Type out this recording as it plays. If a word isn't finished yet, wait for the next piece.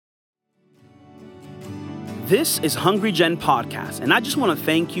This is HungryGen Podcast, and I just want to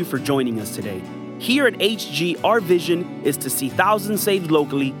thank you for joining us today. Here at HG, our vision is to see thousands saved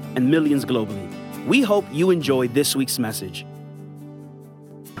locally and millions globally. We hope you enjoy this week's message.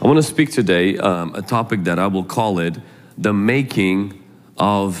 I want to speak today a topic that I will call it the making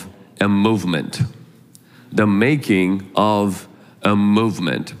of a movement. The making of a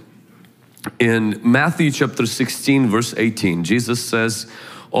movement. In Matthew chapter 16 verse 18, Jesus says,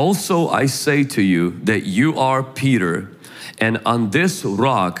 "Also I say to you that you are Peter, and on this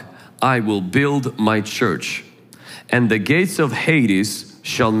rock I will build my church, and the gates of Hades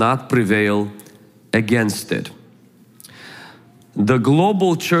shall not prevail against it." The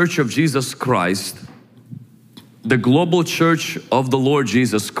global church of Jesus Christ, the global church of the Lord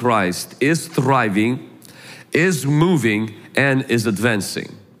Jesus Christ is thriving, is moving, and is advancing.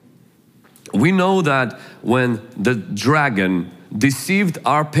 We know that when the dragon deceived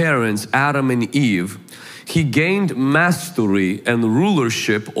our parents, Adam and Eve, he gained mastery and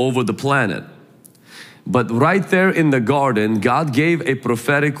rulership over the planet. But right there in the garden, God gave a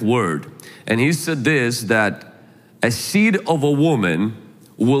prophetic word. And He said this, that a seed of a woman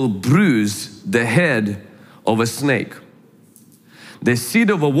will bruise the head of a snake. The seed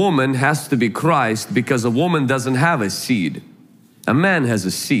of a woman has to be Christ, because a woman doesn't have a seed. A man has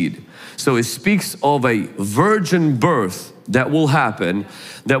a seed. So it speaks of a virgin birth that will happen,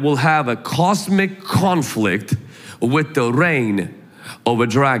 that will have a cosmic conflict with the reign of a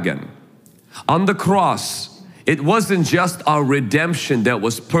dragon. On the cross, it wasn't just our redemption that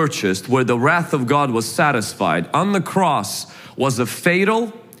was purchased, where the wrath of God was satisfied. On the cross was a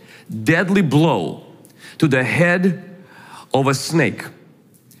fatal, deadly blow to the head of a snake,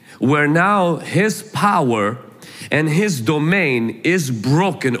 where now his power and his domain is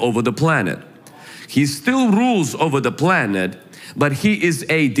broken over the planet. He still rules over the planet, but he is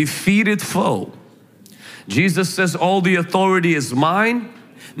a defeated foe. Jesus says, "All the authority is mine.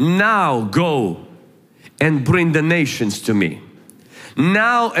 Now go and bring the nations to me.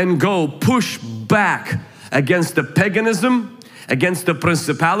 Now and go push back against the paganism, against the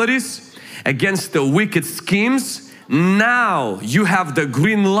principalities, against the wicked schemes. Now you have the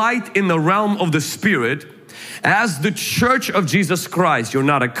green light in the realm of the Spirit. As the church of Jesus Christ, you're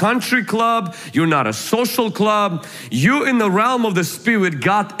not a country club, you're not a social club. You in the realm of the Spirit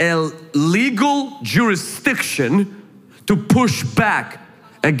got a legal jurisdiction to push back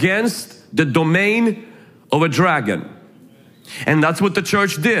against the domain of a dragon." And that's what the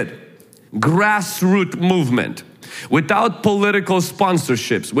church did. Grassroots movement. Without political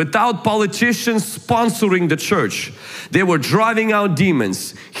sponsorships, without politicians sponsoring the church. They were driving out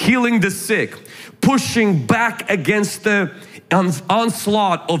demons, healing the sick, pushing back against the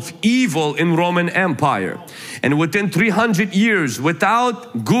onslaught of evil in Roman Empire. And within 300 years,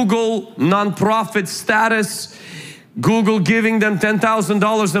 without Google nonprofit status, Google giving them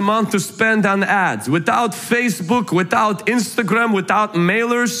 $10,000 a month to spend on ads, without Facebook, without Instagram, without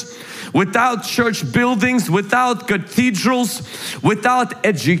mailers, without church buildings, without cathedrals, without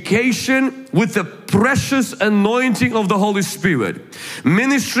education, with the precious anointing of the Holy Spirit,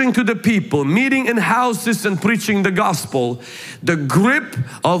 ministering to the people, meeting in houses and preaching the gospel, the grip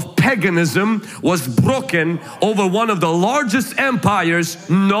of paganism was broken over one of the largest empires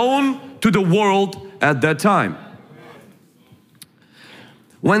known to the world at that time.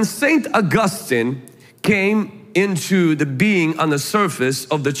 When Saint Augustine came into the being on the surface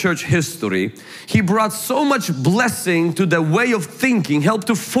of the church history, he brought so much blessing to the way of thinking, helped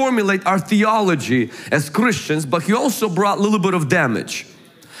to formulate our theology as Christians, but he also brought a little bit of damage.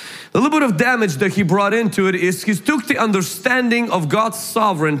 The little bit of damage that he brought into it is he took the understanding of God's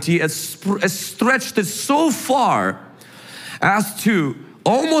sovereignty and stretched it so far as to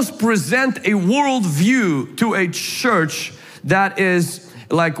almost present a worldview to a church that is,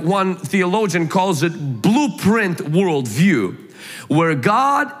 like one theologian calls it, blueprint worldview, where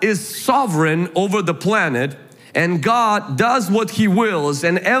God is sovereign over the planet and God does what He wills,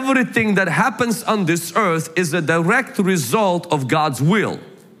 and everything that happens on this earth is a direct result of God's will.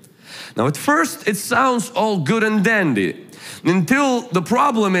 Now at first it sounds all good and dandy, until the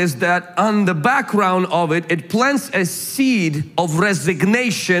problem is that on the background of it, it plants a seed of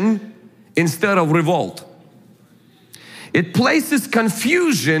resignation instead of revolt. It places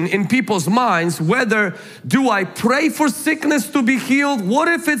confusion in people's minds, whether do I pray for sickness to be healed? What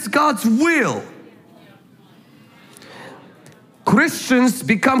if it's God's will? Christians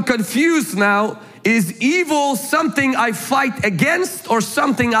become confused now. Is evil something I fight against or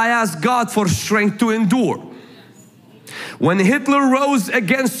something I ask God for strength to endure? When Hitler rose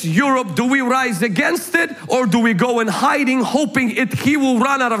against Europe, do we rise against it, or do we go in hiding hoping he will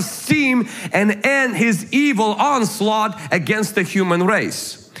run out of steam and end his evil onslaught against the human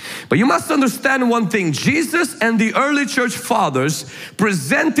race? But you must understand one thing. Jesus and the early church fathers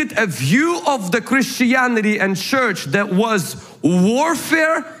presented a view of the Christianity and church that was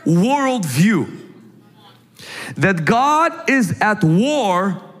warfare worldview. That God is at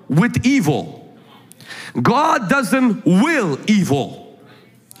war with evil. God doesn't will evil.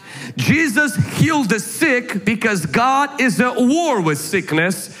 Jesus healed the sick because God is at war with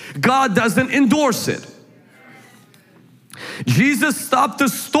sickness. God doesn't endorse it. Jesus stopped the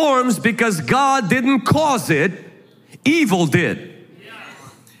storms because God didn't cause it. Evil did.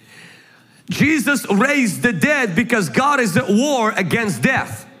 Jesus raised the dead because God is at war against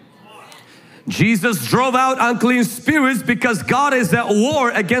death. Jesus drove out unclean spirits because God is at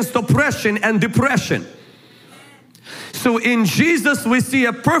war against oppression and depression. So in Jesus we see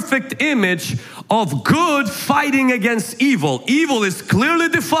a perfect image of good fighting against evil. Evil is clearly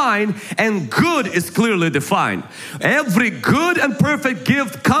defined and good is clearly defined. Every good and perfect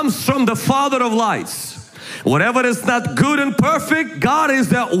gift comes from the Father of lights. Whatever is not good and perfect, God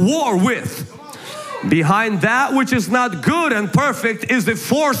is at war with. Behind that which is not good and perfect is the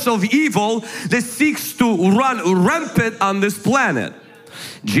force of evil that seeks to run rampant on this planet.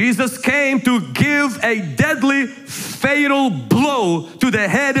 Jesus came to give a deadly, fatal blow to the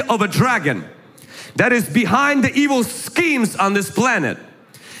head of a dragon that is behind the evil schemes on this planet.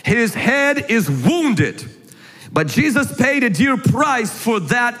 His head is wounded, but Jesus paid a dear price for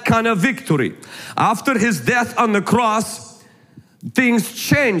that kind of victory. After His death on the cross, things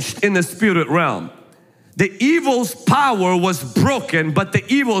changed in the spirit realm. The evil's power was broken, but the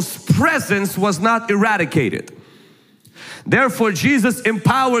evil's presence was not eradicated. Therefore, Jesus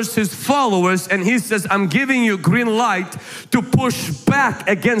empowers His followers and He says, I'm giving you green light to push back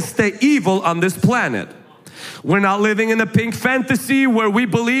against the evil on this planet. We're not living in a pink fantasy where we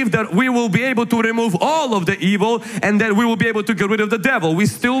believe that we will be able to remove all of the evil and that we will be able to get rid of the devil. We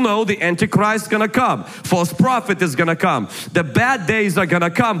still know the Antichrist is going to come. False prophet is going to come. The bad days are going to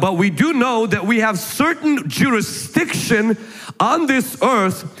come. But we do know that we have certain jurisdiction on this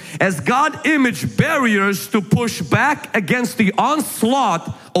earth as God image barriers to push back against the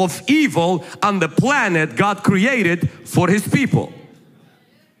onslaught of evil on the planet God created for His people.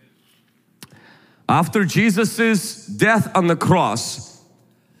 After Jesus' death on the cross,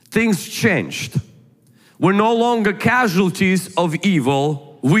 things changed. We're no longer casualties of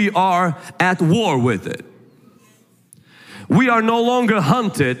evil. We are at war with it. We are no longer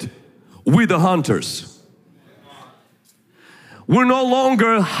hunted. We're the hunters. We're no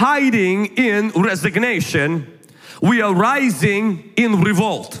longer hiding in resignation. We are rising in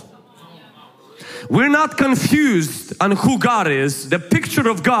revolt. We're not confused on who God is. The picture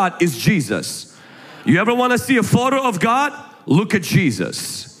of God is Jesus. You ever want to see a photo of God? Look at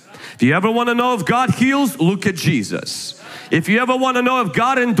Jesus. If you ever want to know if God heals, look at Jesus. If you ever want to know if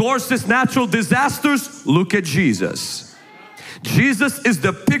God endorses natural disasters, look at Jesus. Jesus is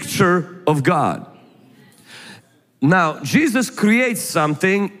the picture of God. Now, Jesus creates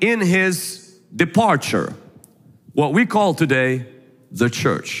something in His departure, what we call today the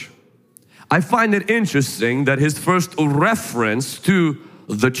church. I find it interesting that His first reference to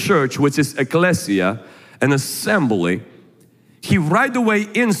the church, which is ecclesia, an assembly, He right away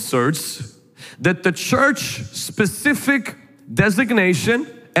inserts that the church specific designation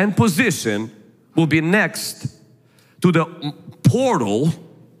and position will be next to the portal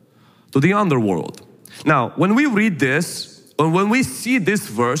to the underworld. Now, when we read this, or when we see this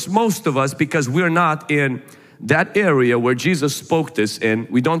verse, most of us, because we're not in that area where Jesus spoke this in,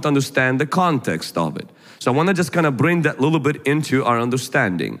 we don't understand the context of it. So I want to just kind of bring that little bit into our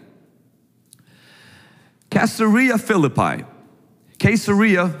understanding. Caesarea Philippi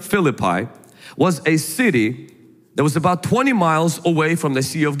was a city that was about 20 miles away from the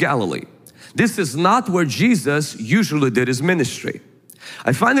Sea of Galilee. This is not where Jesus usually did His ministry.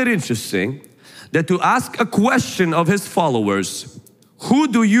 I find it interesting that to ask a question of His followers, who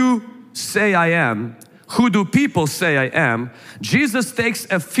do you say I am? Who do people say I am? Jesus takes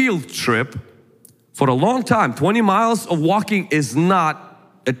a field trip for a long time. 20 miles of walking is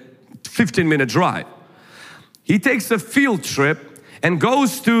not a 15-minute drive. He takes a field trip and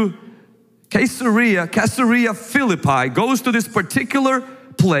goes to Caesarea Philippi, goes to this particular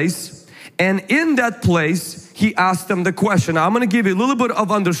place, and in that place He asked them the question. Now, I'm going to give you a little bit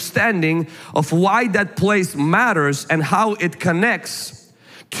of understanding of why that place matters and how it connects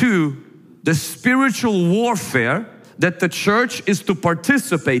to the spiritual warfare that the church is to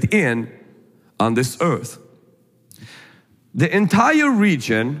participate in on this earth. the entire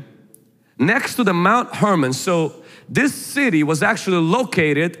region next to the Mount Hermon. So this city was actually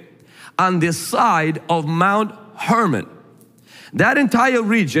located on the side of Mount Hermon. That entire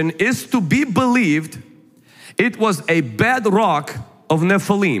region is to be believed it was a bedrock of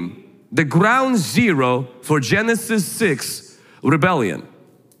Nephilim, the ground zero for Genesis 6 rebellion.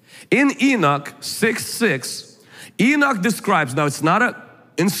 In Enoch 6:6, Enoch describes, now it's not an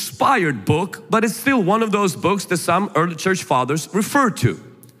inspired book, but it's still one of those books that some early church fathers refer to.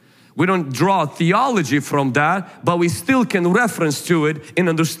 We don't draw theology from that, but we still can reference to it in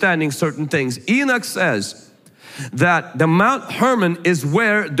understanding certain things. Enoch says that the Mount Hermon is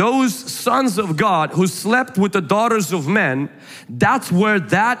where those sons of God who slept with the daughters of men, that's where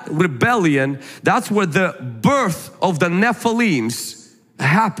that rebellion, that's where the birth of the Nephilims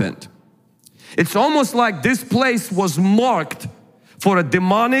happened. It's almost like this place was marked for a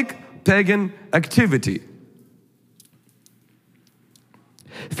demonic pagan activity.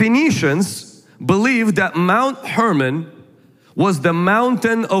 Phoenicians believed that Mount Hermon was the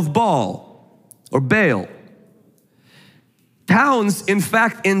mountain of Baal or Baal. Towns, in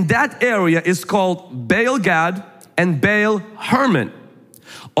fact, in that area is called Baal Gad and Baal Hermon,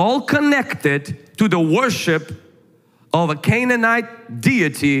 all connected to the worship of a Canaanite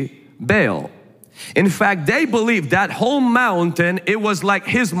deity, Baal. In fact, they believed that whole mountain, it was like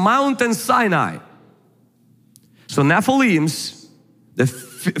his mountain Sinai. So Nephilims, the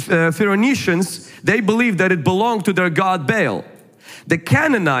Phoenicians, they believed that it belonged to their god Baal. The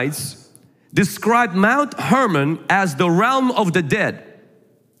Canaanites described Mount Hermon as the realm of the dead,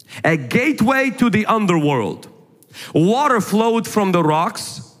 a gateway to the underworld. Water flowed from the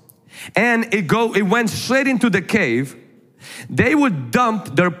rocks and it went straight into the cave. They would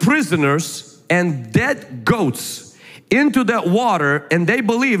dump their prisoners and dead goats into that water, and they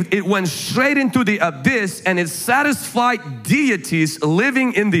believed it went straight into the abyss, and it satisfied deities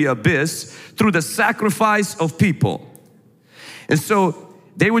living in the abyss through the sacrifice of people. And so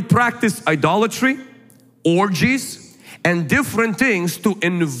they would practice idolatry, orgies, and different things to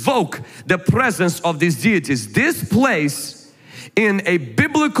invoke the presence of these deities. This place in a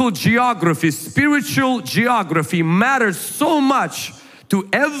biblical geography, spiritual geography, matters so much to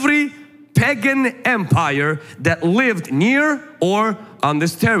every pagan empire that lived near or on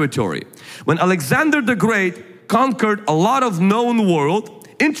this territory. When Alexander the Great conquered a lot of known world,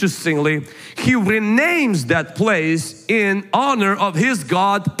 interestingly, he renames that place in honor of his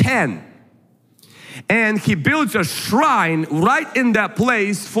god Pan. And he builds a shrine right in that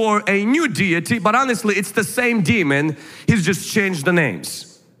place for a new deity, but honestly it's the same demon, he's just changed the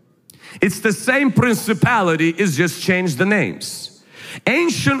names. It's the same principality, it's just changed the names.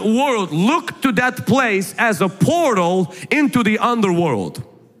 Ancient world looked to that place as a portal into the underworld.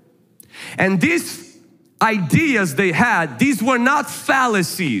 And these ideas they had, these were not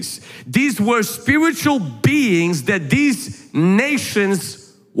fallacies. These were spiritual beings that these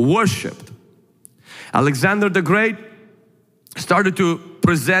nations worshipped. Alexander the Great started to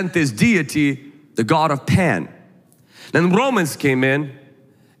present this deity, the god of Pan. Then Romans came in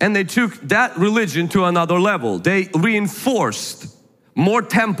and they took that religion to another level. They reinforced more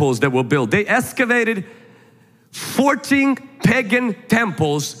temples that were built. They excavated 14 pagan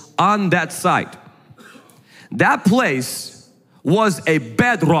temples on that site. That place was a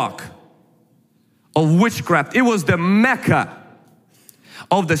bedrock of witchcraft. It was the Mecca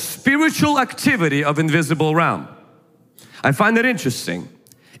of the spiritual activity of invisible realm. I find it interesting.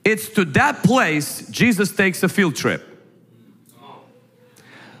 It's to that place Jesus takes a field trip.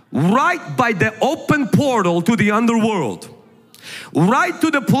 Right by the open portal to the underworld. Right to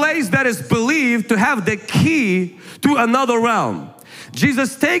the place that is believed to have the key to another realm.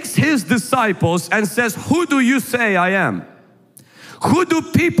 Jesus takes his disciples and says, "Who do you say I am? Who do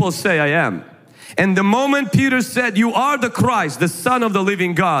people say I am?" And the moment Peter said, "You are the Christ, the Son of the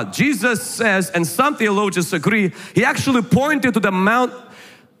living God," Jesus says, and some theologians agree, he actually pointed to the Mount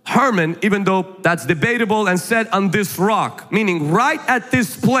Hermon, even though that's debatable, and said, "On this rock," meaning right at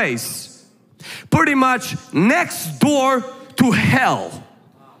this place, pretty much next door to hell.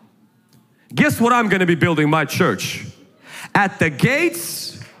 Guess what I'm going to be building my church? At the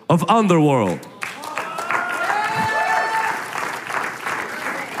gates of underworld.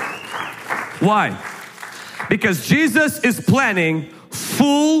 Why? Because Jesus is planning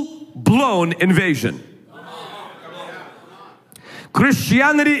full-blown invasion.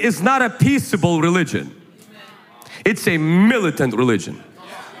 Christianity is not a peaceable religion. It's a militant religion.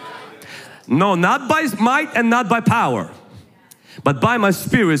 No, not by might and not by power, but by my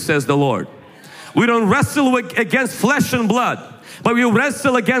spirit, says the Lord. We don't wrestle against flesh and blood, but we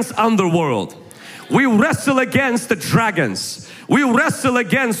wrestle against underworld. We wrestle against the dragons. We wrestle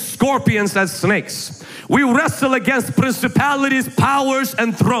against scorpions and snakes. We wrestle against principalities, powers,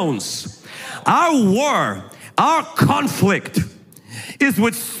 and thrones. Our war, our conflict is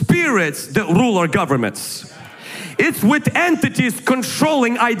with spirits that rule our governments. It's with entities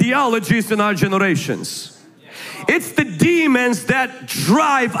controlling ideologies in our generations. It's the demons that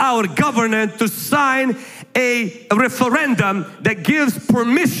drive our government to sign a referendum that gives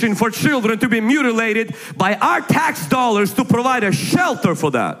permission for children to be mutilated by our tax dollars to provide a shelter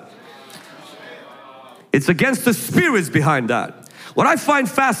for that. It's against the spirits behind that. What I find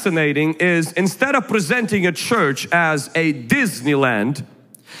fascinating is instead of presenting a church as a Disneyland,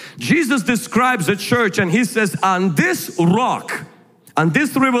 Jesus describes a church and He says, on this rock, on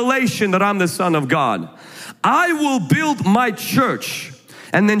this revelation that I'm the Son of God, I will build my church.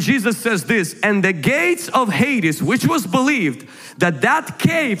 And then Jesus says this, and the gates of Hades, which was believed that that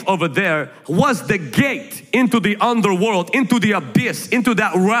cave over there was the gate into the underworld, into the abyss, into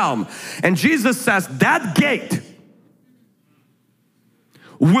that realm. And Jesus says that gate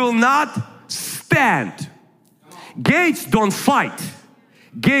will not stand. Gates don't fight.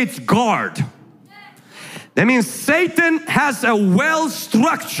 Gates guard. That means Satan has a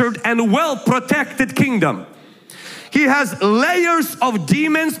well-structured and well-protected kingdom. He has layers of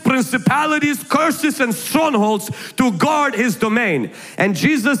demons, principalities, curses, and strongholds to guard his domain. And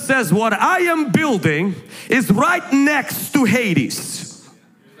Jesus says, what I am building is right next to Hades.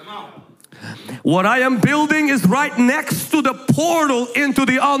 What I am building is right next to the portal into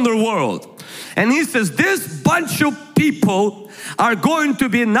the underworld. And He says, this bunch of people are going to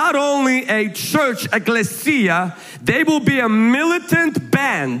be not only a church, ecclesia, they will be a militant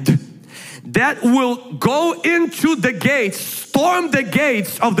band that will go into the gates, storm the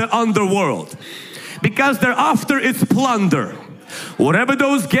gates of the underworld, because they're after its plunder. Whatever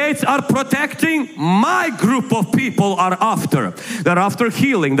those gates are protecting, my group of people are after. They're after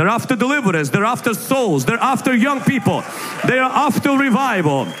healing, they're after deliverance, they're after souls, they're after young people, they are after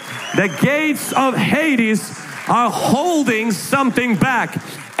revival. The gates of Hades are holding something back,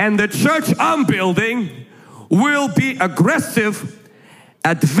 and the church I'm building will be aggressive,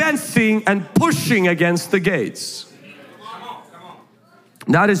 advancing and pushing against the gates.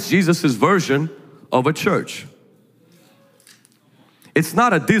 That is Jesus's version of a church. It's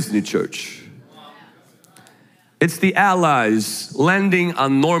not a Disney church. It's the Allies landing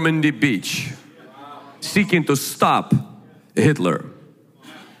on Normandy Beach, seeking to stop Hitler.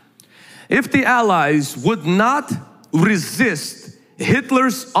 If the Allies would not resist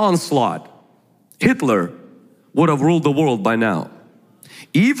Hitler's onslaught, Hitler would have ruled the world by now.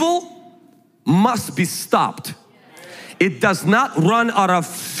 Evil must be stopped. It does not run out of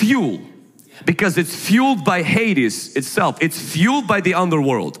fuel because it's fueled by Hades itself. It's fueled by the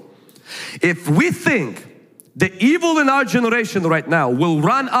underworld. If we think the evil in our generation right now will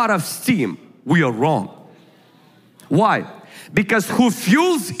run out of steam, we are wrong. Why? Because who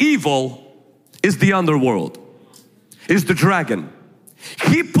fuels evil is the underworld, is the dragon.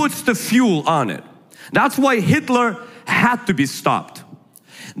 He puts the fuel on it. That's why Hitler had to be stopped.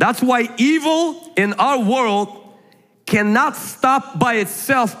 That's why evil in our world cannot stop by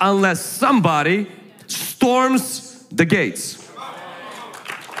itself unless somebody storms the gates.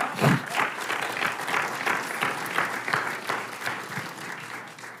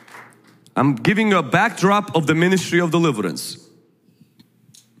 I'm giving you a backdrop of the ministry of deliverance.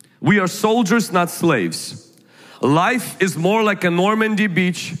 We are soldiers, not slaves. Life is more like a Normandy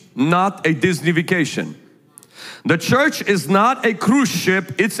Beach, not a Disney vacation. The church is not a cruise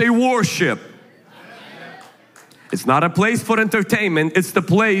ship, it's a warship. It's not a place for entertainment, it's the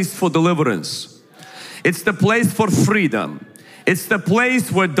place for deliverance. It's the place for freedom. It's the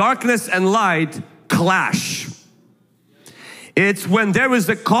place where darkness and light clash. It's when there is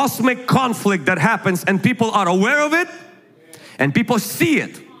a cosmic conflict that happens and people are aware of it and people see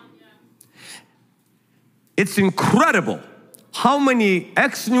it. It's incredible how many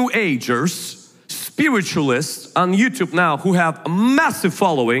ex-New Agers, spiritualists on YouTube now who have a massive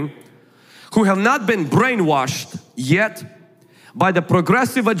following, who have not been brainwashed yet by the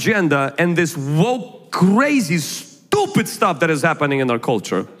progressive agenda and this woke, crazy, stupid stuff that is happening in our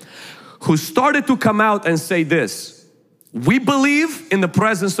culture, who started to come out and say this: we believe in the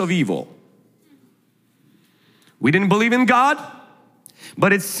presence of evil. We didn't believe in God,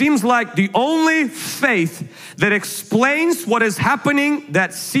 but it seems like the only faith that explains what is happening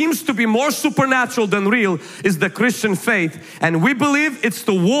that seems to be more supernatural than real is the Christian faith. And we believe it's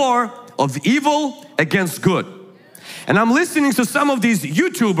the war of evil against good. And I'm listening to some of these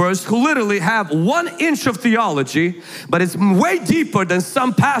YouTubers who literally have 1 inch of theology, but it's way deeper than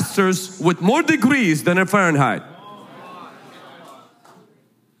some pastors with more degrees than a Fahrenheit.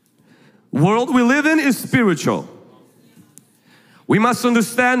 World we live in is spiritual. We must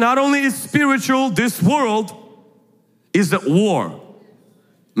understand not only is spiritual, this world is at war.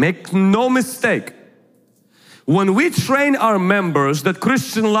 Make no mistake. When we train our members that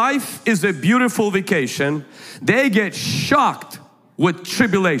Christian life is a beautiful vacation, they get shocked with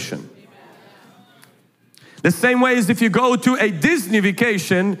tribulation. The same way as if you go to a Disney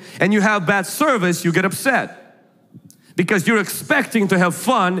vacation and you have bad service, you get upset because you're expecting to have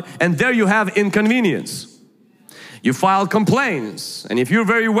fun and there you have inconvenience. You file complaints, and if you're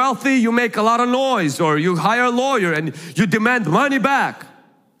very wealthy, you make a lot of noise, or you hire a lawyer and you demand money back.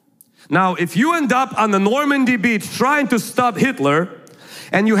 Now, if you end up on the Normandy beach trying to stop Hitler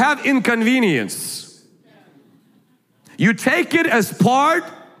and you have inconvenience, you take it as part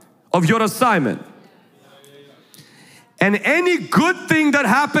of your assignment. And any good thing that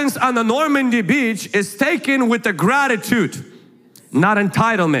happens on the Normandy beach is taken with a gratitude, not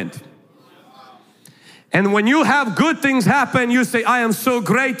entitlement. And when you have good things happen, you say, I am so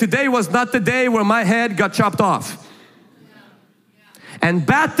great. Today was not the day where my head got chopped off. And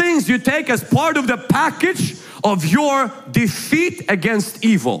bad things you take as part of the package of your defeat against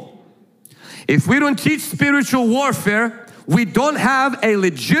evil. If we don't teach spiritual warfare, we don't have a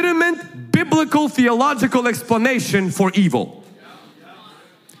legitimate biblical theological explanation for evil.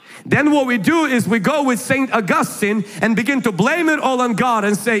 Then what we do is we go with St. Augustine and begin to blame it all on God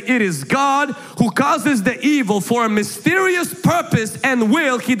and say it is God who causes the evil for a mysterious purpose and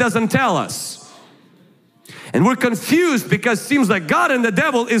will He doesn't tell us. And we're confused because it seems like God and the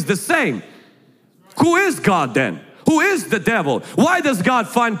devil is the same. Who is God then? Who is the devil? Why does God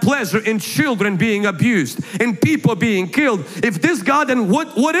find pleasure in children being abused, in people being killed? If this God, then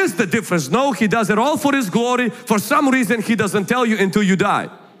what is the difference? No, He does it all for His glory. For some reason He doesn't tell you until you die.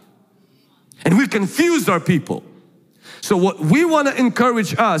 And we confuse our people. So what we want to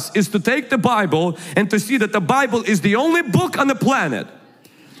encourage us is to take the Bible and to see that the Bible is the only book on the planet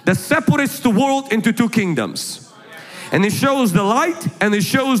that separates the world into 2 kingdoms. And it shows the light and it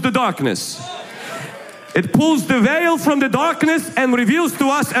shows the darkness. It pulls the veil from the darkness and reveals to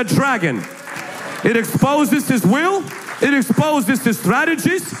us a dragon. It exposes his will, it exposes his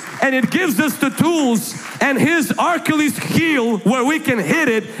strategies, and it gives us the tools and his Achilles heel where we can hit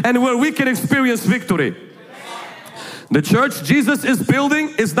it and where we can experience victory. The church Jesus is building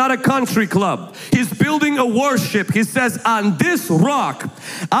is not a country club. He's building a worship. He says, on this rock,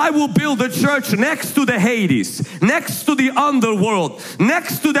 I will build a church next to the Hades, next to the underworld,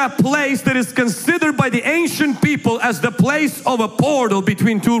 next to that place that is considered by the ancient people as the place of a portal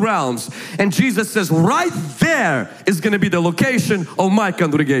between 2 realms. And Jesus says, right there is going to be the location of my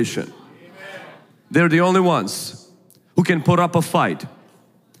congregation. Amen. They're the only ones who can put up a fight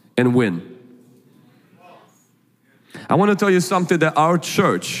and win. I want to tell you something, that our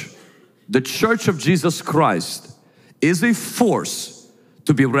church, the Church of Jesus Christ, is a force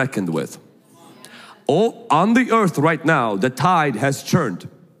to be reckoned with. Oh, on the earth right now, the tide has turned.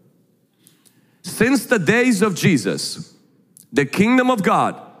 Since the days of Jesus, the kingdom of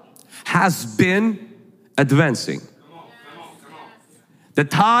God has been advancing. The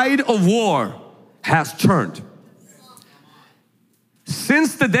tide of war has turned.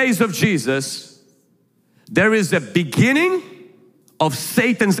 Since the days of Jesus, there is a beginning of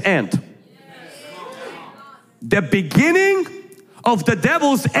Satan's end. The beginning of the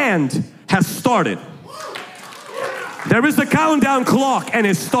devil's end has started. There is a countdown clock and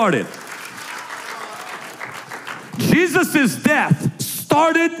it started. Jesus' death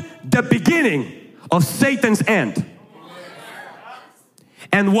started the beginning of Satan's end.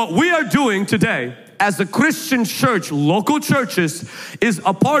 And what we are doing today as a Christian church, local churches, is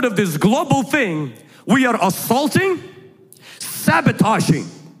a part of this global thing. We are assaulting, sabotaging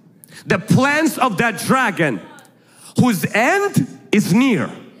the plans of that dragon whose end is near.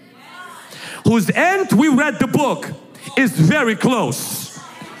 Whose end, we read the book, is very close.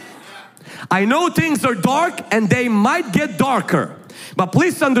 I know things are dark and they might get darker, but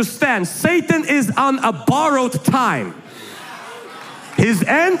please understand, Satan is on a borrowed time. His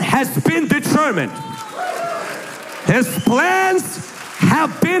end has been determined. His plans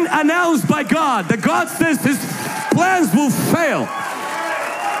have been announced by God. The God says His plans will fail.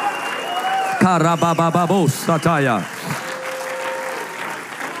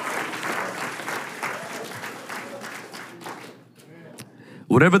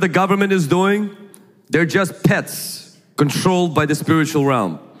 Whatever the government is doing, they're just pets controlled by the spiritual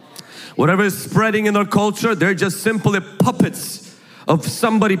realm. Whatever is spreading in our culture, they're just simply puppets of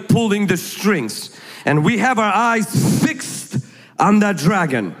somebody pulling the strings. And we have our eyes fixed on that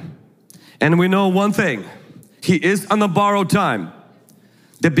dragon. And we know one thing, he is on a borrowed time.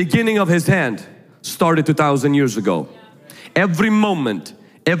 The beginning of his hand started 2,000 years ago. Every moment,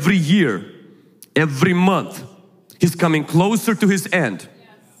 every year, every month, he's coming closer to his end.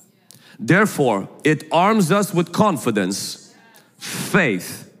 Therefore, it arms us with confidence,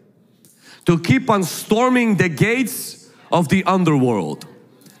 faith, to keep on storming the gates of the underworld,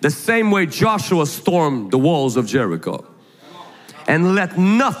 the same way Joshua stormed the walls of Jericho. And let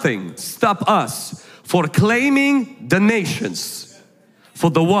nothing stop us for claiming the nations for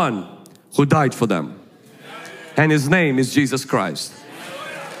the one who died for them. And his name is Jesus Christ.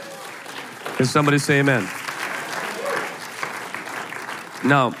 Can somebody say amen?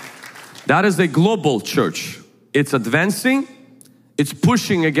 Now, that is a global church. It's advancing. It's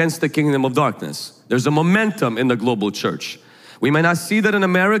pushing against the kingdom of darkness. There's a momentum in the global church. We may not see that in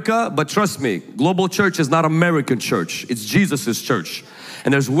America, but trust me, global church is not American church. It's Jesus's church.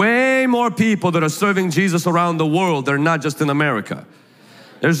 And there's way more people that are serving Jesus around the world. They're not just in America.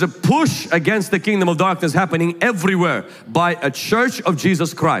 There's a push against the kingdom of darkness happening everywhere by a church of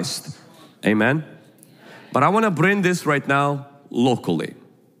Jesus Christ. Amen. But I want to bring this right now locally.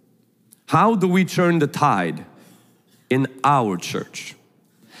 How do we turn the tide in our church?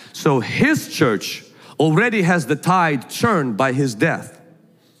 So his church already has the tide turned by his death.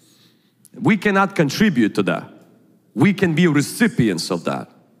 We cannot contribute to that. We can be recipients of that.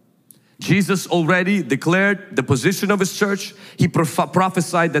 Jesus already declared the position of his church. He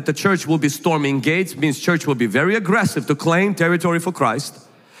prophesied that the church will be storming gates, means church will be very aggressive to claim territory for Christ.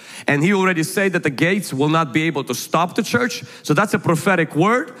 And he already said that the gates will not be able to stop the church. So that's a prophetic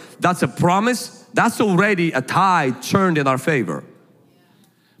word. That's a promise. That's already a tide turned in our favor.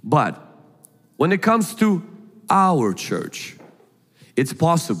 But when it comes to our church, it's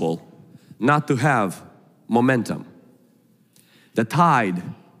possible not to have momentum. The tide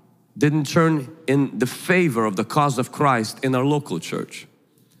didn't turn in the favor of the cause of Christ in our local church.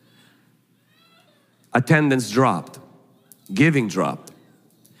 Attendance dropped. Giving dropped.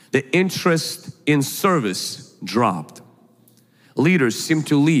 The interest in service dropped. Leaders seem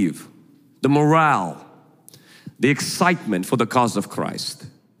to leave. The morale, the excitement for the cause of Christ,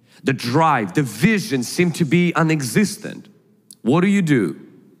 the drive, the vision seem to be non-existent. What do?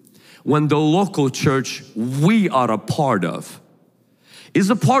 When the local church we are a part of is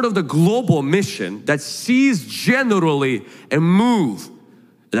a part of the global mission that sees generally a move.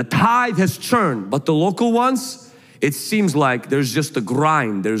 The tide has turned, but the local ones, it seems like there's just a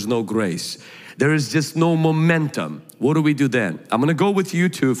grind, there's no grace. There is just no momentum. What do we do then? I'm going to go with you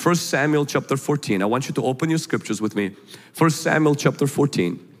to 1 Samuel chapter 14. I want you to open your scriptures with me. 1 Samuel chapter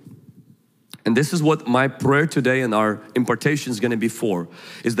 14. And this is what my prayer today and our impartation is going to be for,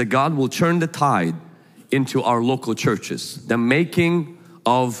 is that God will turn the tide into our local churches, the making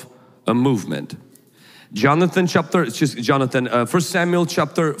of a movement. 1 Samuel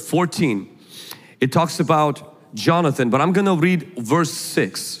chapter 14, it talks about Jonathan, but I'm going to read verse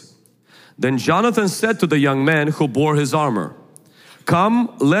 6. Then Jonathan said to the young man who bore his armor,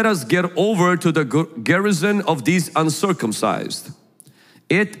 "Come, let us get over to the garrison of these uncircumcised.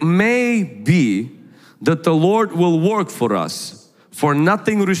 It may be that the Lord will work for us, for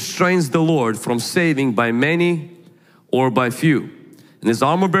nothing restrains the Lord from saving by many or by few." And his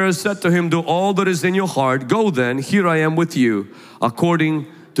armor bearer said to him, "Do all that is in your heart. Go then, here I am with you, according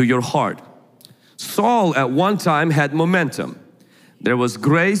to your heart." Saul at one time had momentum. There was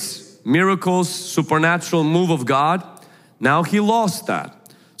grace, miracles, supernatural move of God. Now he lost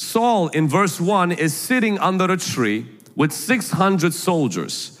that. Saul in verse 1 is sitting under a tree with 600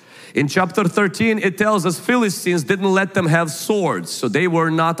 soldiers. In chapter 13 it tells us Philistines didn't let them have swords, so they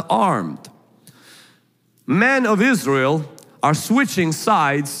were not armed. Men of Israel are switching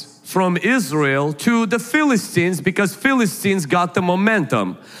sides from Israel to the Philistines because Philistines got the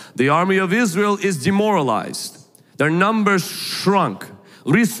momentum. The army of Israel is demoralized. Their numbers shrunk.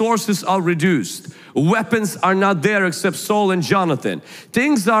 Resources are reduced. Weapons are not there except Saul and Jonathan.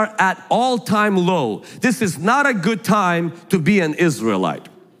 Things are at all-time low. This is not a good time to be an Israelite.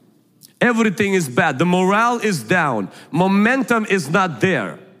 Everything is bad. The morale is down. Momentum is not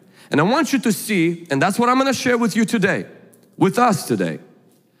there. And I want you to see, and that's what I'm going to share with you today, with us today.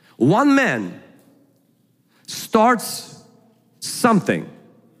 One man starts something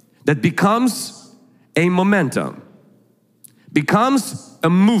that becomes a momentum, becomes a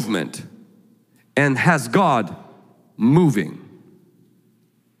movement, and has God moving.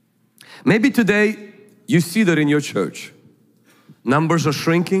 Maybe today you see that in your church. Numbers are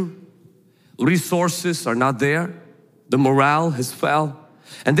shrinking, resources are not there. The morale has fell.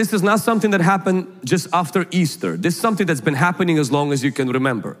 And this is not something that happened just after Easter. This is something that's been happening as long as you can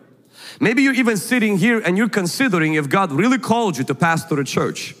remember. Maybe you're even sitting here and you're considering if God really called you to pastor a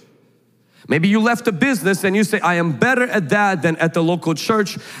church. Maybe you left a business and you say, I am better at that than at the local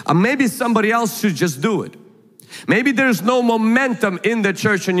church. Maybe somebody else should just do it. Maybe there's no momentum in the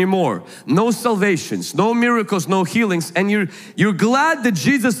church anymore. No salvations, no miracles, no healings. And you're glad that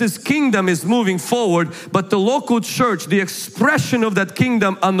Jesus' kingdom is moving forward, but the local church, the expression of that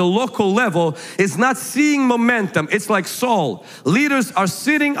kingdom on the local level is not seeing momentum. It's like Saul. Leaders are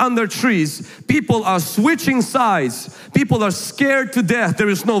sitting under trees. People are switching sides. People are scared to death. There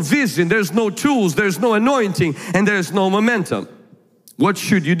is no vision. There's no tools. There's no anointing. And there's no momentum. What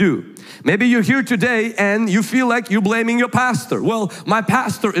should you do? Maybe you're here today and you feel like you're blaming your pastor. Well, my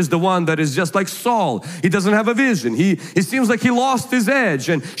pastor is the one that is just like Saul. He doesn't have a vision. It seems like he lost his edge.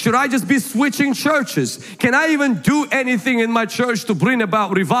 And should I just be switching churches? Can I even do anything in my church to bring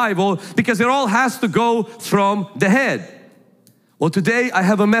about revival? Because it all has to go from the head. Well, today I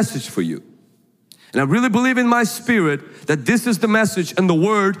have a message for you. And I really believe in my spirit that this is the message and the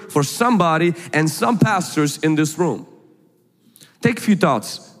word for somebody and some pastors in this room. Take a few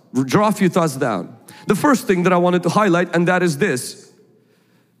thoughts. Draw a few thoughts down. The first thing that I wanted to highlight, and that is this: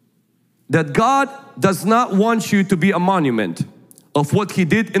 that God does not want you to be a monument of what He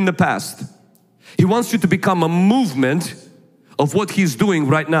did in the past. He wants you to become a movement of what He's doing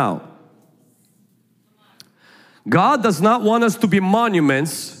right now. God does not want us to be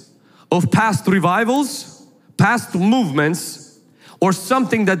monuments of past revivals, past movements, or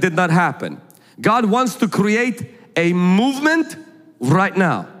something that did not happen. God wants to create a movement right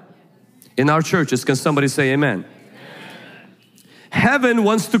now in our churches. Can somebody say amen? Amen. Heaven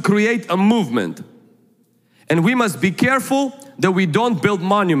wants to create a movement, and we must be careful that we don't build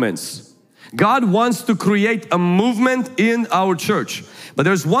monuments. God wants to create a movement in our church. But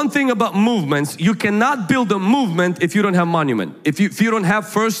there's one thing about movements: you cannot build a movement if you don't have monument, if you don't have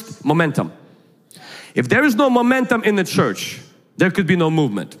first momentum. If there is no momentum in the church, there could be no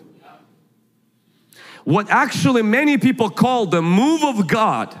movement. What actually many people call the move of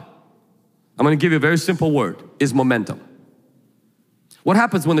God, I'm going to give you a very simple word, is momentum. What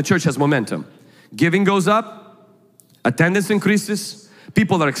happens when the church has momentum? Giving goes up, attendance increases,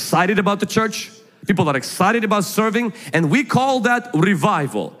 people are excited about the church, people are excited about serving, and we call that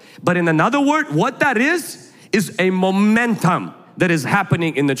revival. But in another word, what that is a momentum that is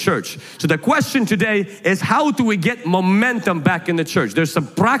happening in the church. So the question today is, how do we get momentum back in the church? There's some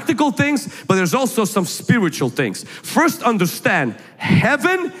practical things, but there's also some spiritual things. First, understand,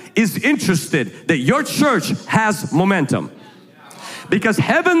 heaven is interested that your church has momentum. Because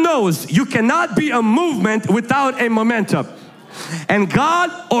heaven knows you cannot be a movement without a momentum. And God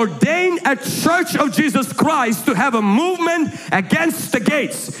ordained a church of Jesus Christ to have a movement against the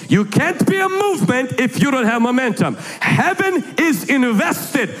gates. You can't be a movement if you don't have momentum. Heaven is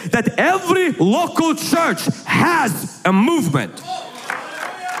invested that every local church has a movement.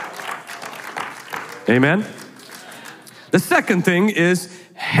 Amen. The second thing is,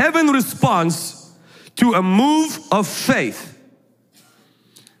 heaven responds to a move of faith.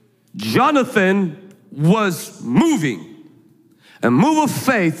 Jonathan was moving. A move of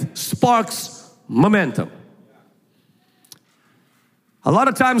faith sparks momentum. A lot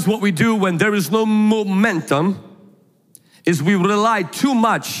of times what we do when there is no momentum is we rely too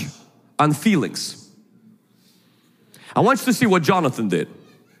much on feelings. I want you to see what Jonathan did.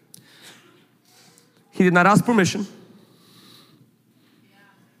 He did not ask permission.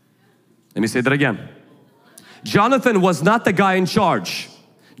 Let me say that again. Jonathan was not the guy in charge.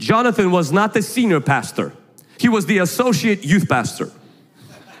 Jonathan was not the senior pastor. He was the associate youth pastor.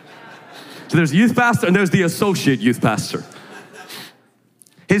 So there's youth pastor and there's the associate youth pastor.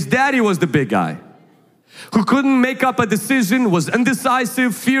 His daddy was the big guy who couldn't make up a decision, was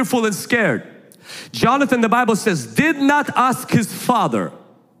indecisive, fearful and scared. Jonathan, the Bible says, did not ask his father.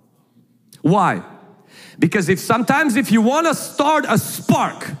 Why? Because sometimes if you want to start a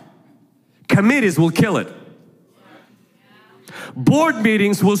spark, committees will kill it. Board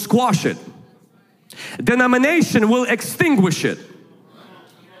meetings will squash it. Denomination will extinguish it.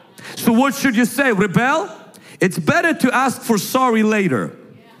 So what should you say? Rebel? It's better to ask for sorry later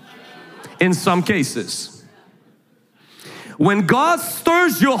in some cases. When God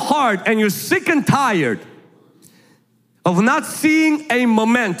stirs your heart and you're sick and tired of not seeing a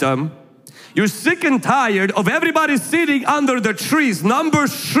momentum, You're sick and tired of everybody sitting under the trees,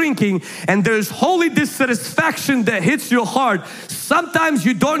 numbers shrinking, and there's holy dissatisfaction that hits your heart. Sometimes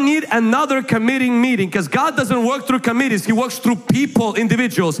you don't need another committee meeting, because God doesn't work through committees. He works through people,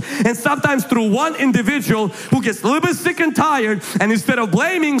 individuals. And sometimes through one individual who gets a little bit sick and tired, and instead of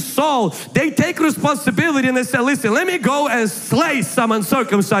blaming Saul, they take responsibility and they say, listen, let me go and slay some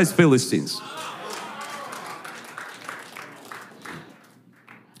uncircumcised Philistines.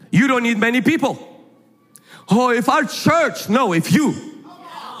 You don't need many people. Oh, if our church, no, if you.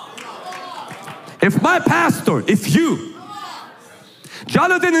 If my pastor, if you.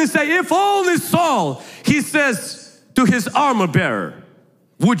 Jonathan didn't say, if only Saul. He says to his armor bearer,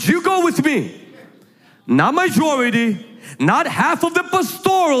 would you go with me? Not majority, not half of the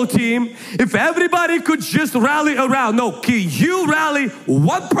pastoral team. If everybody could just rally around. No, can you rally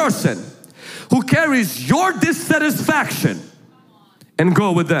one person who carries your dissatisfaction and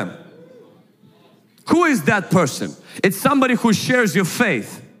go with them? Who is that person? It's somebody who shares your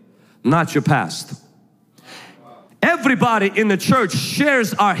faith, not your past. Everybody in the church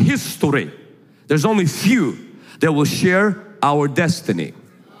shares our history. There's only few that will share our destiny.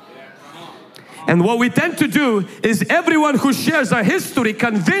 And what we tend to do is everyone who shares our history,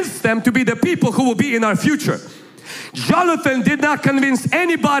 convince them to be the people who will be in our future. Jonathan did not convince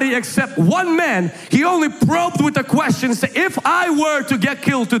anybody except one man. He only probed with a question, say, if I were to get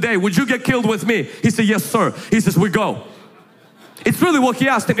killed today, would you get killed with me? He said, yes sir. He says, we go. It's really what he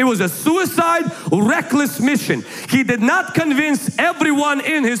asked him. It was a suicide, reckless mission. He did not convince everyone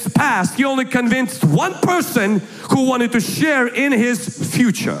in his past. He only convinced one person who wanted to share in his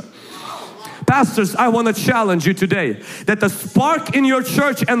future. Pastors, I want to challenge you today that the spark in your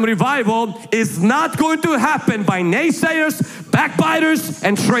church and revival is not going to happen by naysayers, backbiters,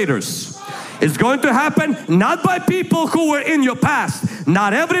 and traitors. It's going to happen not by people who were in your past.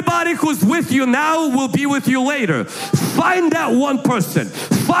 Not everybody who's with you now will be with you later. Find that one person.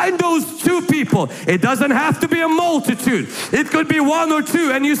 Find those two people. It doesn't have to be a multitude. It could be one or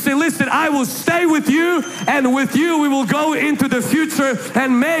two, and you say, listen, I will stay with you, and with you we will go into the future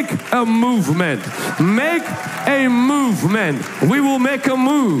and make a movement. Make a movement. We will make a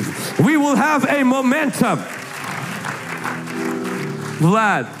move. We will have a momentum.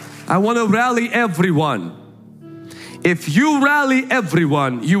 Vlad, I want to rally everyone. If you rally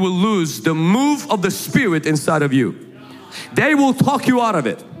everyone, you will lose the move of the Spirit inside of you. They will talk you out of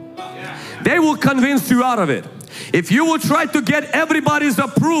it. They will convince you out of it. If you will try to get everybody's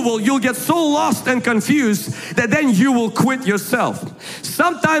approval, you'll get so lost and confused that then you will quit yourself.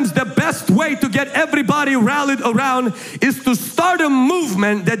 Sometimes the best way to get everybody rallied around is to start a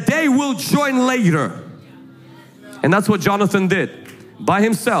movement that they will join later. And that's what Jonathan did. By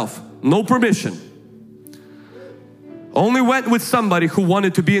himself, no permission. Only went with somebody who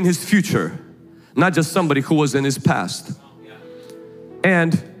wanted to be in his future, not just somebody who was in his past.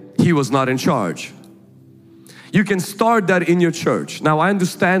 And he was not in charge. You can start that in your church. Now I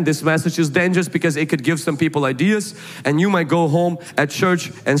understand this message is dangerous because it could give some people ideas, and you might go home at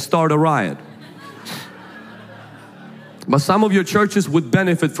church and start a riot. But some of your churches would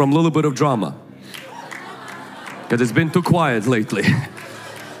benefit from a little bit of drama, because it's been too quiet lately.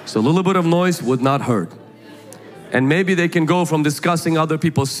 So a little bit of noise would not hurt. And maybe they can go from discussing other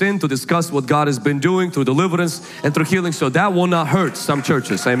people's sin to discuss what God has been doing through deliverance and through healing. So that will not hurt some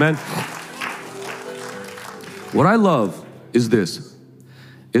churches. Amen. What I love is this,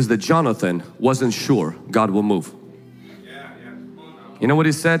 is that Jonathan wasn't sure God will move. You know what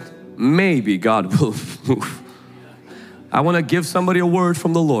he said? Maybe God will move. I want to give somebody a word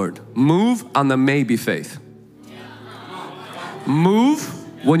from the Lord. Move on the maybe faith. Move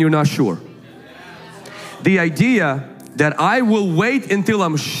when you're not sure. The idea that I will wait until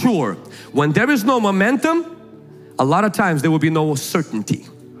I'm sure. When there is no momentum, a lot of times there will be no certainty.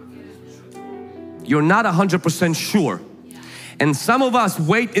 You're not 100% sure. And some of us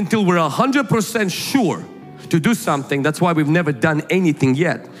wait until we're 100% sure to do something. That's why we've never done anything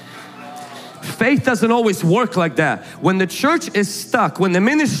yet. Faith doesn't always work like that. When the church is stuck, when the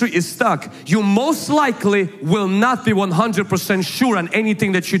ministry is stuck, you most likely will not be 100% sure on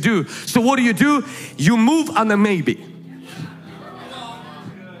anything that you do. So what do? You move on a maybe.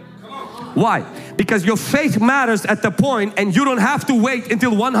 Why? Because your faith matters at the point, and you don't have to wait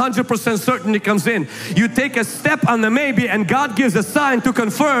until 100% certainty comes in. You take a step on the maybe, and God gives a sign to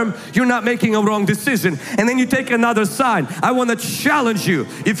confirm you're not making a wrong decision. And then you take another sign. I want to challenge you.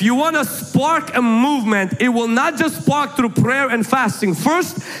 If you want to spark a movement, it will not just spark through prayer and fasting.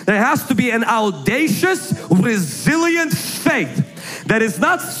 First, there has to be an audacious, resilient faith that is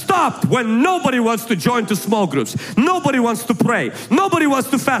not stopped when nobody wants to join to small groups, nobody wants to pray, nobody wants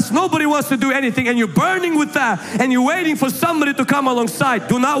to fast, nobody wants to do anything, and you're burning with that and you're waiting for somebody to come alongside.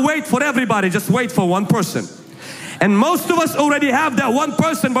 Do not wait for everybody, just wait for one person. And most of us already have that one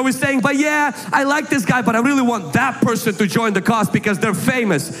person, but we're saying, but yeah, I like this guy, but I really want that person to join the cause because they're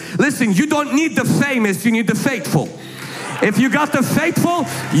famous. Listen, you don't need the famous, you need the faithful. If you got the faithful,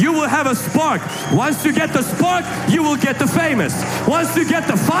 you will have a spark. Once you get the spark, you will get the famous. Once you get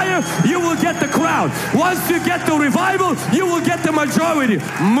the fire, you will get the crowd. Once you get the revival, you will get the majority.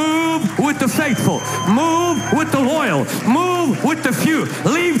 Move with the faithful. Move with the loyal. Move with the few.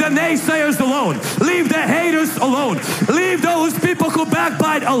 Leave the naysayers alone. Leave the haters alone. Leave those people who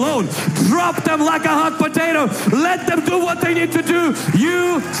backbite alone. Drop them like a hot potato. Let them do what they need to do.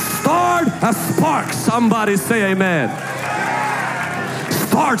 You start a spark. Somebody say amen.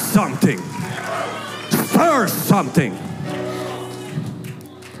 Start something. Stir something.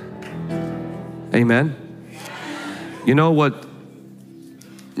 Amen. You know what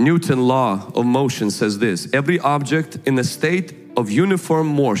Newton's law of motion says this: every object in a state of uniform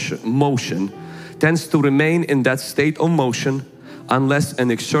motion tends to remain in that state of motion unless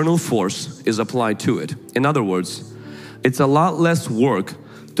an external force is applied to it. In other words, it's a lot less work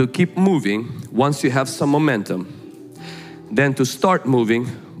to keep moving once you have some momentum than to start moving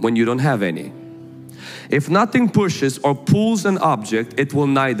when you don't have any. If nothing pushes or pulls an object, it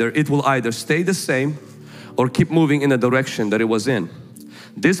will either stay the same or keep moving in the direction that it was in.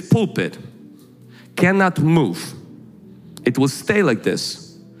 This pulpit cannot move. It will stay like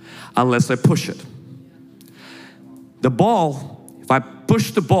this unless I push it. The ball, if I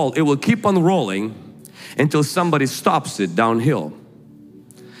push the ball, it will keep on rolling until somebody stops it downhill.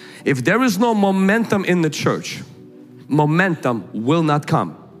 If there is no momentum in the church, momentum will not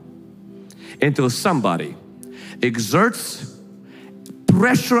come until somebody exerts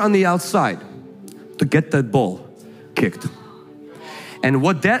pressure on the outside to get that ball kicked. And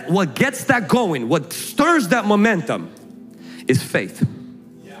what gets that going, what stirs that momentum is faith.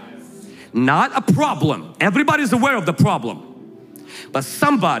 Not a problem. Everybody's aware of the problem, but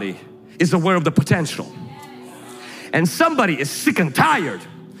somebody is aware of the potential. And somebody is sick and tired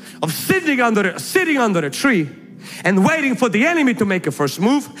of sitting under a tree and waiting for the enemy to make a first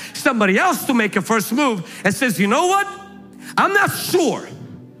move, somebody else to make a first move, and says, you know what? I'm not sure,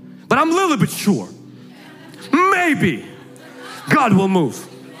 but I'm a little bit sure. Maybe God will move.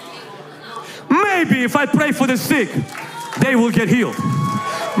 Maybe if I pray for the sick, they will get healed.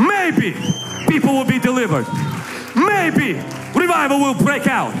 Maybe people will be delivered. Maybe revival will break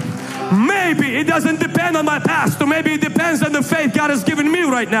out. Maybe it doesn't depend on my pastor. Maybe it depends on the faith God has given me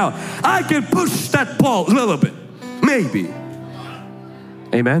right now. I can push that ball a little bit. Maybe.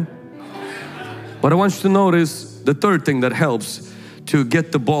 Amen. But I want you to notice the third thing that helps to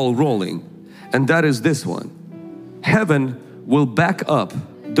get the ball rolling, and that is this one. Heaven will back up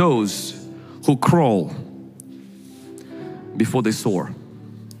those who crawl before they soar.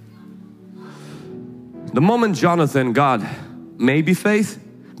 The moment Jonathan got maybe faith,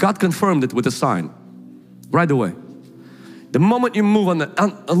 God confirmed it with a sign right away. The moment you move on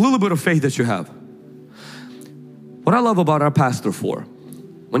a little bit of faith that you have. What I love about our pastor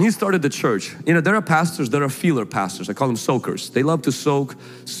when he started the church, you know, there are pastors that are feeler pastors. I call them soakers. They love to soak,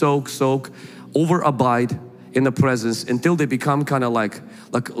 over abide in the presence until they become kind of like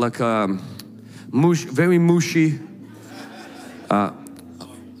very mushy,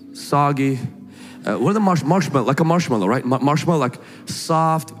 soggy. What are the marshmallow? Like a marshmallow, right? Marshmallow, like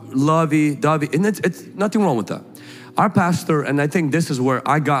soft, lovey-dovey, and it's nothing wrong with that. Our pastor, and I think this is where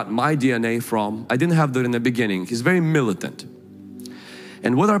I got my DNA from. I didn't have that in the beginning. He's very militant.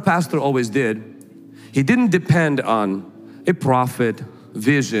 And what our pastor always did, he didn't depend on a prophet,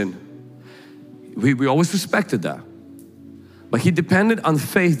 vision. We always respected that. But he depended on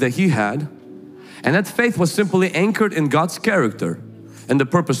faith that he had. And that faith was simply anchored in God's character and the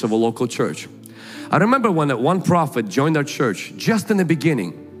purpose of a local church. I remember when that one prophet joined our church just in the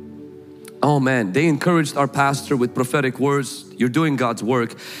beginning. Oh man, they encouraged our pastor with prophetic words. You're doing God's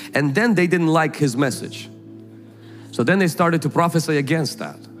work. And then they didn't like his message. So then they started to prophesy against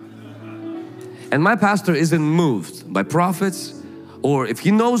that. And my pastor isn't moved by prophets, or if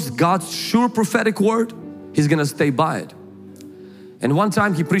he knows God's sure prophetic word, he's gonna stay by it. And one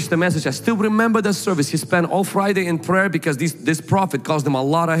time he preached a message. I still remember the service. He spent all Friday in prayer because this prophet caused him a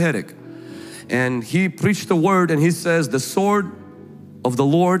lot of headache. And he preached the word, and he says, the sword of the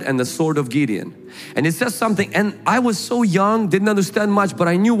Lord and the sword of Gideon. And it says something, and I was so young, didn't understand much, but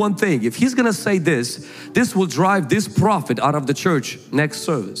I knew one thing. If he's gonna say this will drive this prophet out of the church next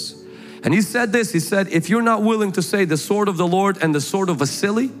service. And he said this, he said, if you're not willing to say the sword of the Lord and the sword of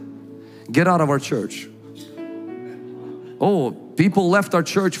Vasily, get out of our church. Oh, people left our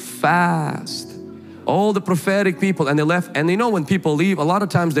church fast. All the prophetic people, and they left. And you know, when people leave, a lot of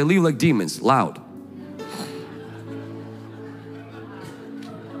times they leave like demons, loud.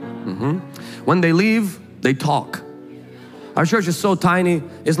 When they leave, they talk. Our church is so tiny,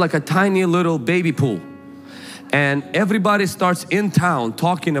 it's like a tiny little baby pool. And everybody starts in town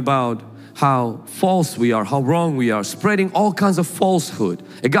talking about how false we are, how wrong we are, spreading all kinds of falsehood.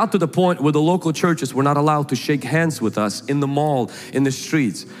 It got to the point where the local churches were not allowed to shake hands with us in the mall, in the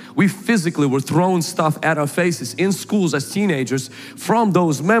streets. We physically were throwing stuff at our faces in schools as teenagers from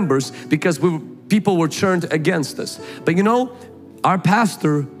those members because people were turned against us. But you know, our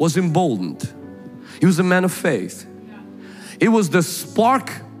pastor was emboldened. He was a man of faith. It was the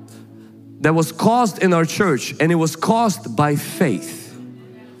spark that was caused in our church, and it was caused by faith.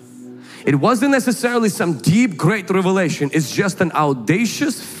 It wasn't necessarily some deep, great revelation. It's just an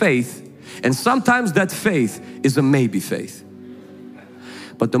audacious faith, and sometimes that faith is a maybe faith.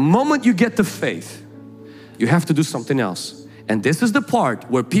 But the moment you get the faith, you have to do something else. And this is the part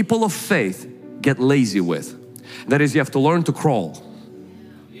where people of faith get lazy with. That is, you have to learn to crawl.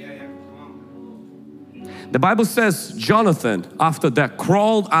 The Bible says Jonathan, after that,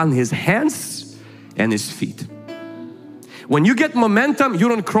 crawled on his hands and his feet. When you get momentum, you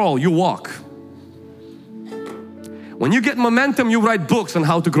don't crawl, you walk. When you get momentum, you write books on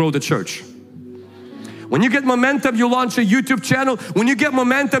how to grow the church. When you get momentum, you launch a YouTube channel. When you get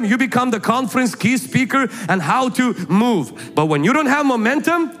momentum, you become the conference key speaker and how to move. But when you don't have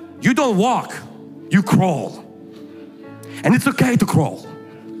momentum, you don't walk, you crawl. And it's okay to crawl.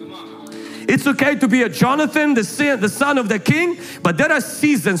 It's okay to be a Jonathan, the son of the king, but there are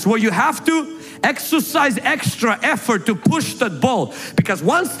seasons where you have to exercise extra effort to push that ball, because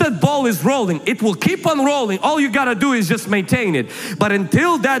once that ball is rolling, it will keep on rolling. All you gotta do is just maintain it. But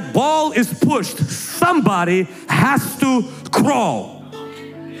until that ball is pushed, somebody has to crawl.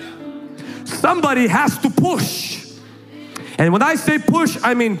 Somebody has to push. And when I say push,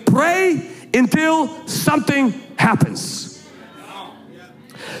 I mean pray until something happens.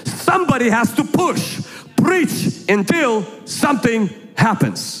 Somebody has to push, preach until something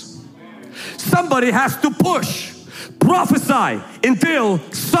happens. Somebody has to push, prophesy until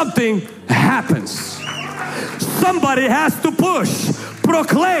something happens. Somebody has to push,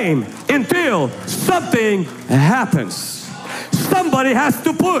 proclaim until something happens. Somebody has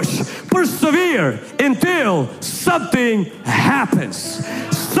to push, persevere until something happens.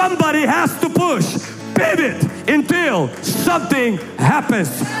 Somebody has to push, pivot until something happens.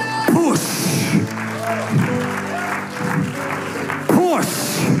 Push.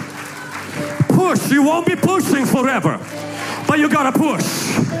 Push. Push. You won't be pushing forever, but you gotta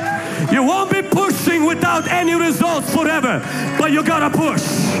push. You won't be pushing without any results forever, but you gotta push.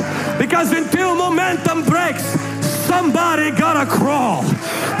 Because until momentum breaks, somebody gotta crawl.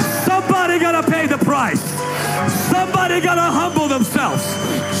 Somebody gotta pay the price. Somebody gotta humble themselves.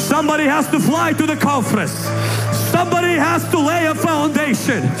 Somebody has to fly to the conference. Somebody has to lay a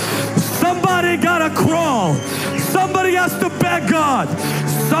foundation. Somebody gotta crawl. Somebody has to beg God.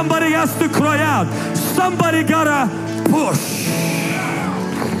 Somebody has to cry out. Somebody gotta push.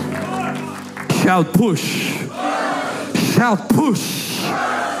 Shout push. Shout push.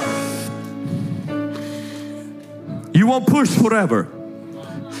 You won't push forever,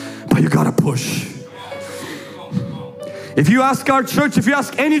 but you gotta push. If you ask our church, if you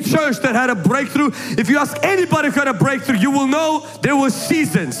ask any church that had a breakthrough, if you ask anybody who had a breakthrough, you will know there were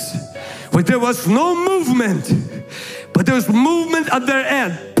seasons where there was no movement, but there was movement at their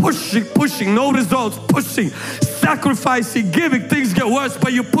end. Pushing, no results, pushing, sacrificing, giving, things get worse,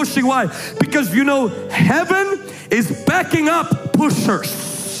 but you're pushing. Why? Because you know heaven is backing up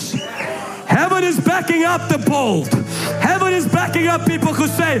pushers. Heaven is backing up the bold. Heaven is backing up people who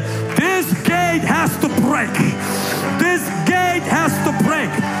say, this gate has to break. This gate has to break.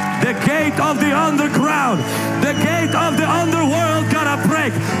 The gate of the underground, the gate of the underworld gotta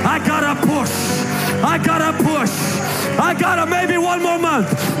break. I gotta push. I gotta push. I gotta, maybe one more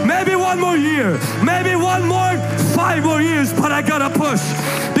month, maybe one more year, maybe 5 more years, but I gotta push.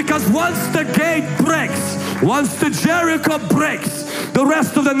 Because once the gate breaks, once the Jericho breaks, the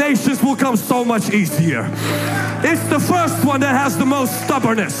rest of the nations will come so much easier. It's the first one that has the most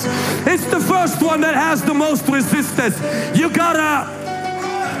stubbornness. It's the first one that has the most resistance. You gotta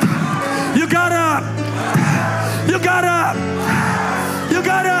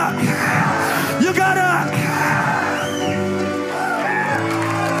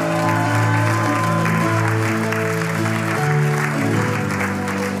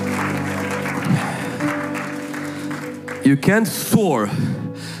You can't soar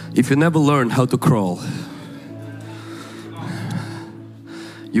if you never learn how to crawl.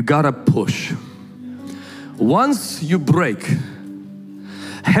 You gotta push. Once you break,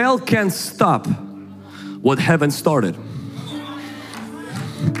 hell can't stop what heaven started.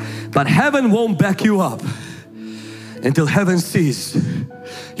 But heaven won't back you up until heaven sees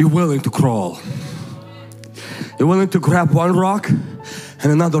you're willing to crawl. You're willing to grab one rock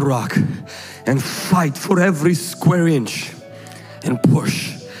and another rock and fight for every square inch and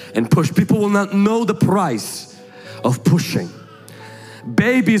push and push. People will not know the price of pushing.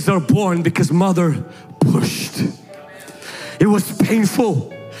 Babies are born because mother pushed. It was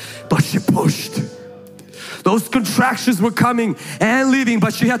painful, but she pushed. Those contractions were coming and leaving,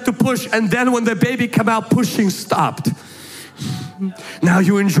 but she had to push, and then when the baby came out, pushing stopped. Now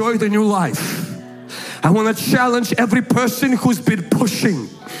you enjoy the new life. I want to challenge every person who's been pushing.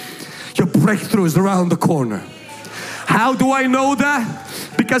 Your breakthrough is around the corner. How do I know that?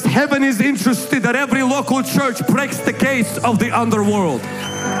 Because heaven is interested that every local church breaks the gates of the underworld.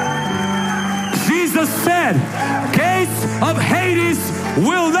 Jesus said, gates of Hades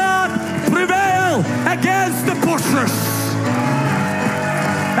will not prevail against the pushers.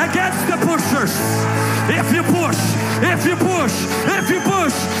 Against the pushers. If you push, if you push, if you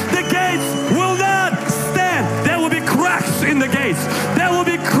push, the gates will not stand. There will be cracks in the gates. There will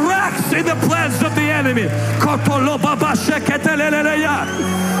be cracks in the plans of the enemy.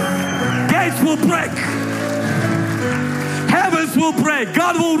 Gates will break. Heavens will break.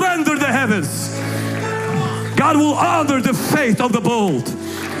 God will render the heavens. God will honor the faith of the bold.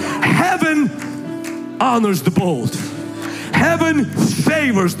 Heaven honors the bold. Heaven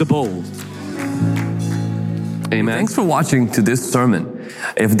favors the bold. Amen. Thanks for watching to this sermon.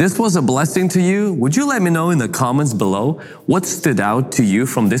 If this was a blessing to you, would you let me know in the comments below what stood out to you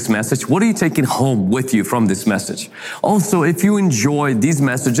from this message? What are you taking home with you from this message? Also, if you enjoyed these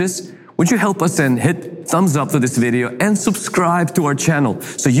messages, would you help us and hit thumbs up to this video and subscribe to our channel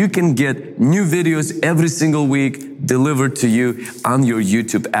so you can get new videos every single week delivered to you on your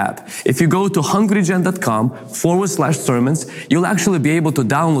YouTube app. If you go to HungryGen.com/sermons, you'll actually be able to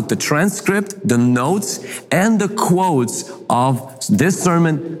download the transcript, the notes, and the quotes of this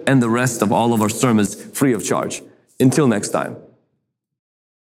sermon and the rest of all of our sermons free of charge. Until next time.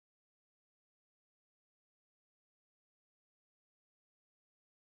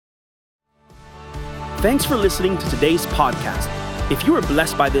 Thanks for listening to today's podcast. If you were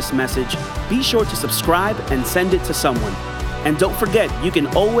blessed by this message, be sure to subscribe and send it to someone. And don't forget, you can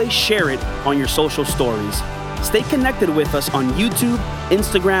always share it on your social stories. Stay connected with us on YouTube,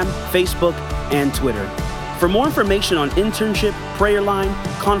 Instagram, Facebook, and Twitter. For more information on internship, prayer line,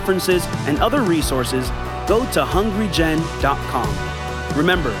 conferences, and other resources, go to HungryGen.com.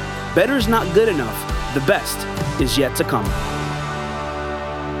 Remember, better is not good enough. The best is yet to come.